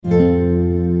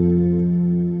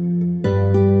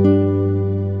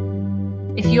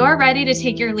you're ready to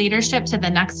take your leadership to the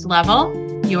next level,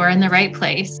 you're in the right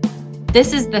place.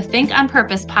 This is the Think on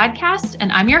Purpose podcast,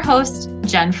 and I'm your host,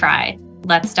 Jen Fry.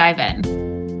 Let's dive in.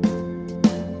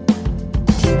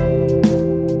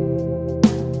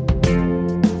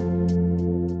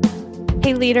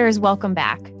 Hey leaders, welcome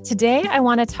back. Today, I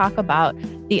want to talk about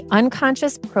the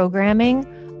unconscious programming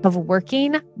of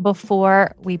working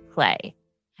before we play.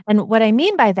 And what I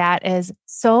mean by that is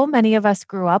so many of us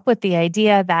grew up with the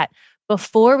idea that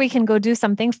before we can go do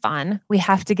something fun, we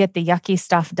have to get the yucky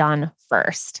stuff done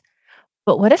first.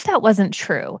 But what if that wasn't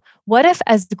true? What if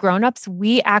as grown-ups,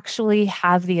 we actually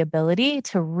have the ability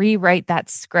to rewrite that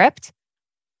script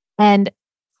and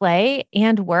play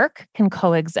and work can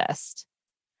coexist?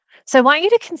 So I want you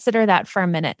to consider that for a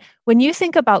minute. When you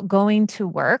think about going to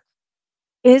work,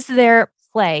 is there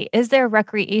play? Is there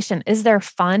recreation? Is there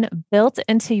fun built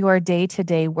into your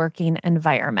day-to-day working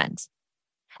environment?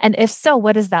 And if so,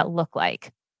 what does that look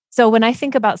like? So when I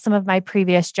think about some of my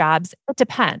previous jobs, it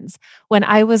depends. When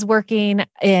I was working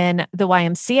in the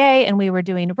YMCA and we were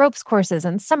doing ropes courses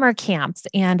and summer camps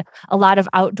and a lot of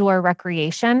outdoor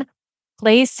recreation,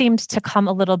 play seemed to come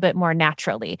a little bit more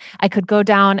naturally. I could go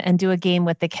down and do a game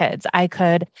with the kids. I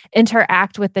could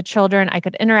interact with the children. I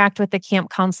could interact with the camp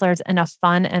counselors in a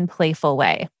fun and playful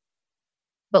way.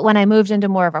 But when I moved into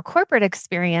more of a corporate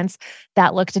experience,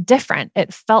 that looked different.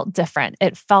 It felt different.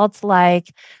 It felt like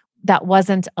that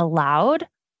wasn't allowed.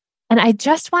 And I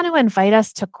just want to invite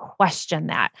us to question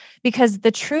that, because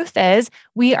the truth is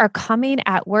we are coming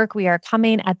at work, we are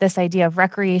coming at this idea of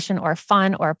recreation or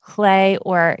fun or play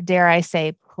or, dare I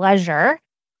say, pleasure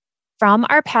from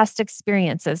our past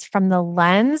experiences, from the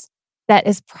lens that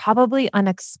is probably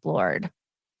unexplored.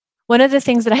 One of the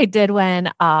things that I did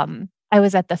when I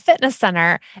was at the fitness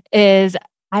center is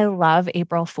I love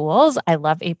April Fools. I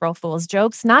love April Fools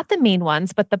jokes, not the mean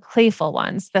ones, but the playful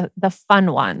ones, the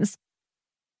fun ones.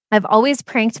 I've always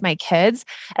pranked my kids.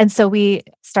 And so we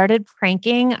started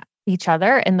pranking each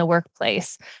other in the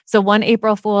workplace. So one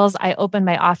April Fools, I opened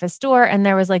my office door and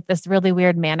there was like this really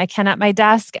weird mannequin at my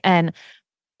desk. And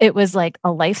it was like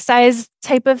a life-size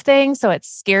type of thing. So it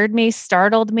scared me,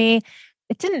 startled me.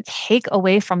 It didn't take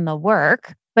away from the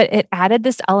work, but it added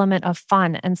this element of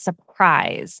fun and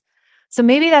surprise. So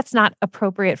maybe that's not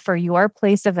appropriate for your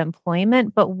place of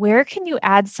employment, but where can you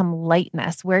add some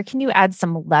lightness? Where can you add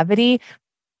some levity,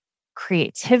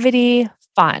 creativity,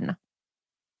 fun?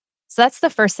 So that's the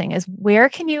first thing, is where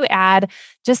can you add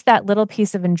just that little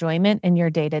piece of enjoyment in your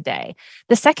day-to-day?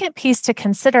 The second piece to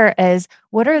consider is,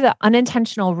 what are the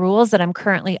unintentional rules that I'm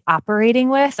currently operating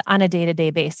with on a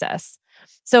day-to-day basis?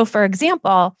 So for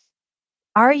example,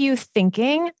 are you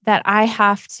thinking that I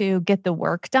have to get the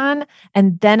work done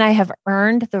and then I have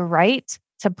earned the right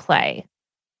to play?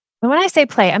 And when I say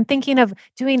play, I'm thinking of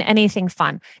doing anything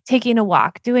fun, taking a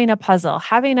walk, doing a puzzle,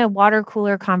 having a water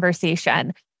cooler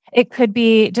conversation. It could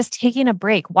be just taking a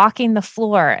break, walking the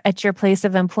floor at your place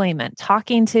of employment,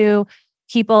 talking to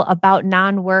people about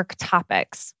non-work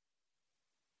topics.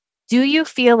 Do you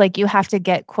feel like you have to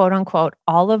get, quote unquote,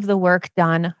 all of the work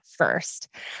done first?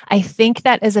 I think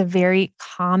that is a very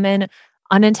common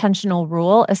unintentional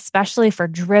rule, especially for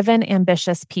driven,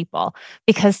 ambitious people,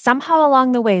 because somehow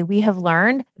along the way, we have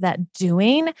learned that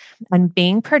doing and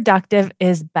being productive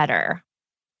is better.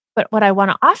 But what I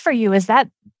want to offer you is that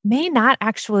may not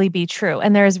actually be true.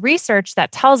 And there's research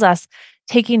that tells us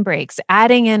taking breaks,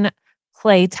 adding in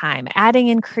playtime, adding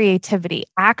in creativity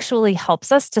actually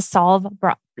helps us to solve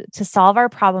our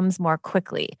problems more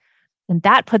quickly. And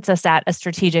that puts us at a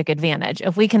strategic advantage.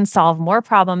 If we can solve more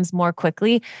problems more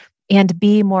quickly and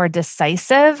be more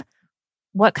decisive,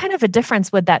 what kind of a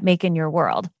difference would that make in your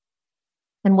world?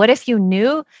 And what if you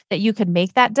knew that you could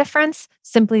make that difference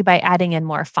simply by adding in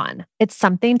more fun? It's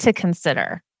something to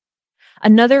consider.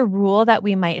 Another rule that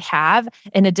we might have,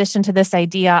 in addition to this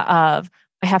idea of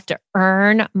I have to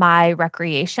earn my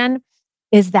recreation,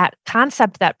 is that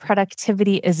concept that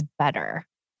productivity is better.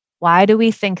 Why do we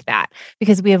think that?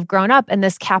 Because we have grown up in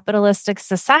this capitalistic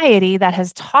society that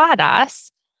has taught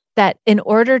us that in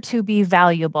order to be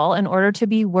valuable, in order to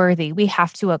be worthy, we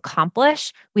have to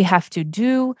accomplish, we have to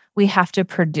do, we have to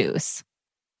produce.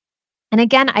 And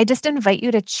again, I just invite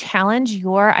you to challenge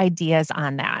your ideas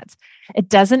on that. It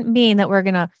doesn't mean that we're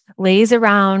going to laze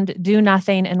around, do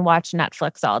nothing, and watch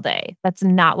Netflix all day. That's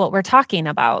not what we're talking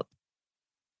about.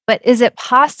 But is it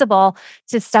possible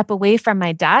to step away from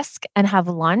my desk and have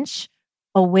lunch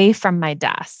away from my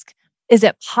desk? Is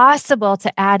it possible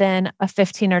to add in a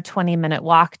 15 or 20-minute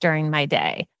walk during my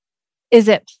day? Is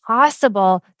it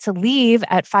possible to leave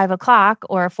at 5 o'clock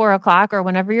or 4 o'clock or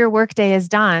whenever your workday is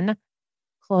done,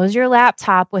 close your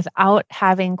laptop without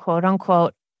having, quote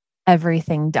unquote,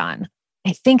 everything done.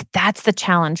 I think that's the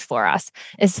challenge for us,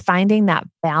 is finding that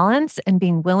balance and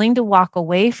being willing to walk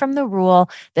away from the rule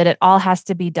that it all has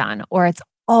to be done, or it's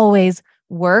always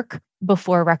work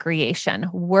before recreation,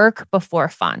 work before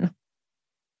fun.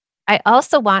 I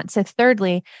also want to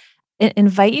thirdly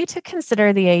invite you to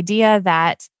consider the idea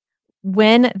that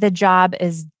when the job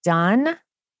is done,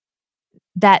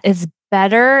 that is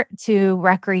better to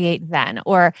recreate then,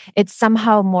 or it's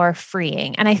somehow more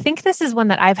freeing. And I think this is one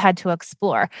that I've had to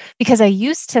explore, because I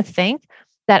used to think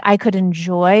that I could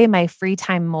enjoy my free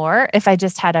time more if I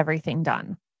just had everything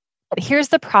done. But here's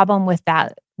the problem with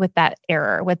that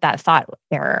thought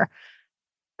error.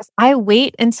 If I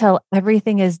wait until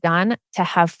everything is done to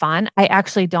have fun, I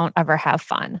actually don't ever have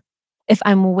fun. If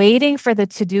I'm waiting for the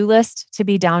to-do list to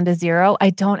be down to zero,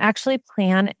 I don't actually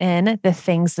plan in the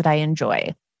things that I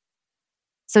enjoy.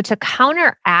 So to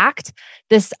counteract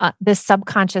this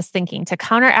subconscious thinking, to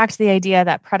counteract the idea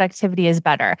that productivity is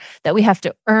better, that we have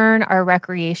to earn our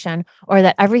recreation, or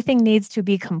that everything needs to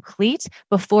be complete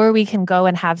before we can go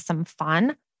and have some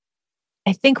fun,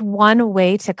 I think one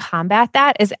way to combat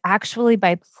that is actually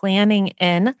by planning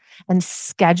in and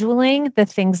scheduling the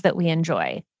things that we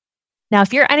enjoy. Now,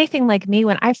 if you're anything like me,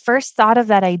 when I first thought of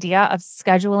that idea of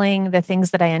scheduling the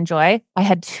things that I enjoy, I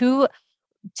had two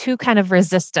kind of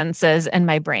resistances in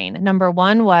my brain. Number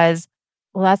one was,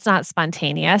 well, that's not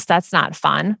spontaneous. That's not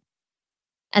fun.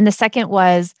 And the second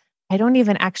was, I don't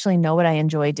even actually know what I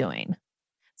enjoy doing.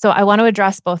 So I want to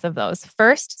address both of those.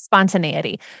 First,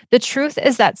 spontaneity. The truth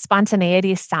is that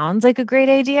spontaneity sounds like a great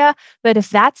idea, but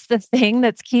if that's the thing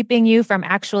that's keeping you from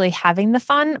actually having the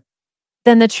fun,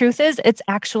 then the truth is it's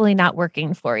actually not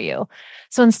working for you.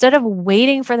 So instead of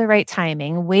waiting for the right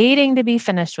timing, waiting to be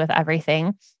finished with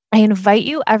everything, I invite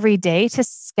you every day to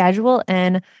schedule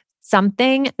in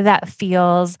something that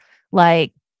feels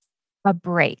like a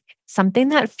break, something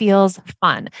that feels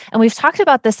fun. And we've talked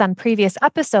about this on previous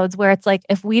episodes, where it's like,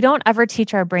 if we don't ever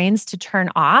teach our brains to turn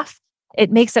off, it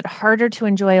makes it harder to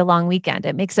enjoy a long weekend.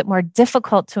 It makes it more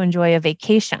difficult to enjoy a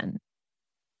vacation.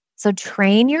 So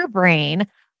train your brain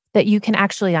that you can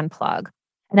actually unplug.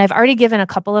 And I've already given a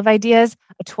couple of ideas: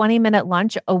 a 20-minute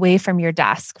lunch away from your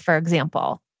desk, for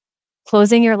example,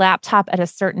 closing your laptop at a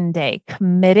certain day,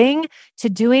 committing to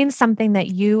doing something that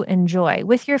you enjoy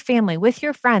with your family, with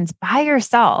your friends, by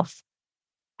yourself.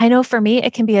 I know for me,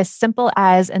 it can be as simple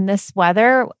as, in this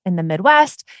weather in the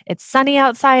Midwest, it's sunny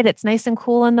outside, it's nice and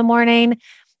cool in the morning.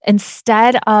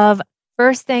 Instead of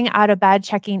first thing out of bed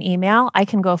checking email, I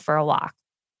can go for a walk.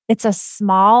 It's a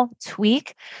small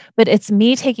tweak, but it's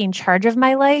me taking charge of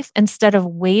my life instead of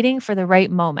waiting for the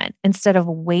right moment, instead of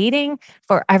waiting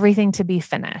for everything to be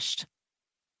finished.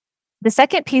 The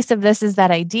second piece of this is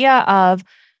that idea of,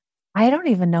 I don't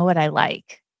even know what I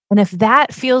like. And if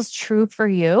that feels true for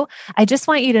you, I just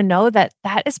want you to know that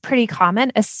that is pretty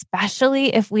common,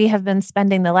 especially if we have been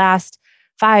spending the last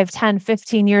 5, 10,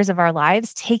 15 years of our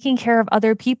lives taking care of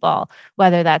other people,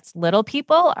 whether that's little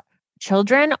people,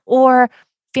 children, or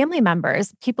family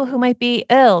members, people who might be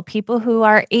ill, people who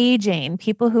are aging,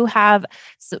 people who have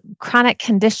chronic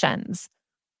conditions.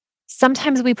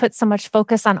 Sometimes we put so much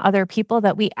focus on other people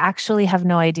that we actually have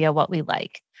no idea what we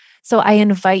like. So I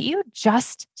invite you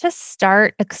just to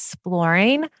start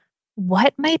exploring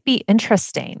what might be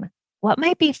interesting, what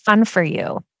might be fun for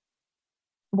you.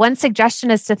 One suggestion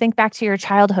is to think back to your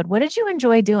childhood. What did you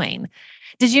enjoy doing?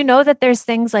 Did you know that there's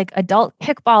things like adult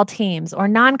kickball teams or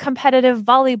non-competitive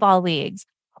volleyball leagues?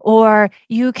 Or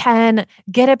you can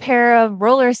get a pair of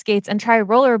roller skates and try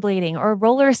rollerblading or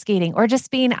roller skating, or just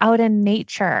being out in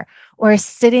nature, or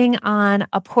sitting on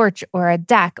a porch or a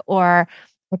deck or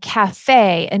a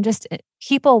cafe and just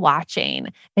people watching,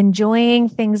 enjoying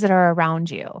things that are around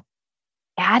you.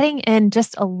 Adding in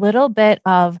just a little bit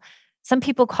of, some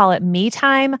people call it me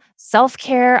time,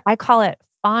 self-care. I call it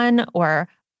fun or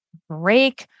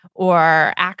break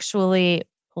or actually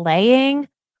playing.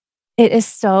 It is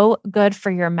so good for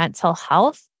your mental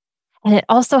health. And it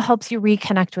also helps you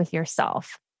reconnect with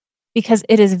yourself, because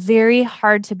it is very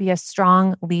hard to be a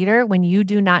strong leader when you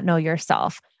do not know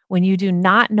yourself. When you do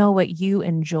not know what you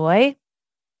enjoy,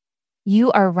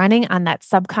 you are running on that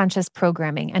subconscious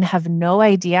programming and have no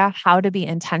idea how to be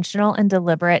intentional and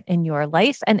deliberate in your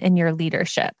life and in your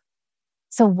leadership.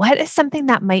 So what is something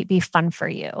that might be fun for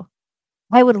you?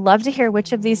 I would love to hear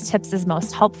which of these tips is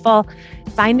most helpful.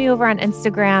 Find me over on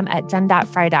Instagram at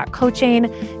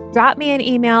jen.fry.coaching. Drop me an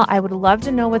email. I would love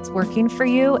to know what's working for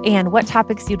you and what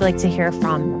topics you'd like to hear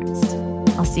from next.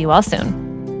 I'll see you all soon.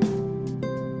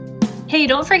 Hey,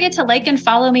 don't forget to like and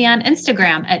follow me on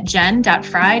Instagram at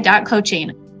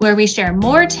jen.fry.coaching, where we share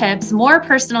more tips, more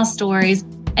personal stories,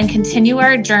 and continue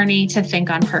our journey to think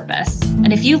on purpose.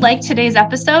 And if you liked today's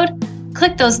episode,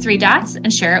 click those 3 dots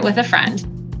and share it with a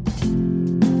friend.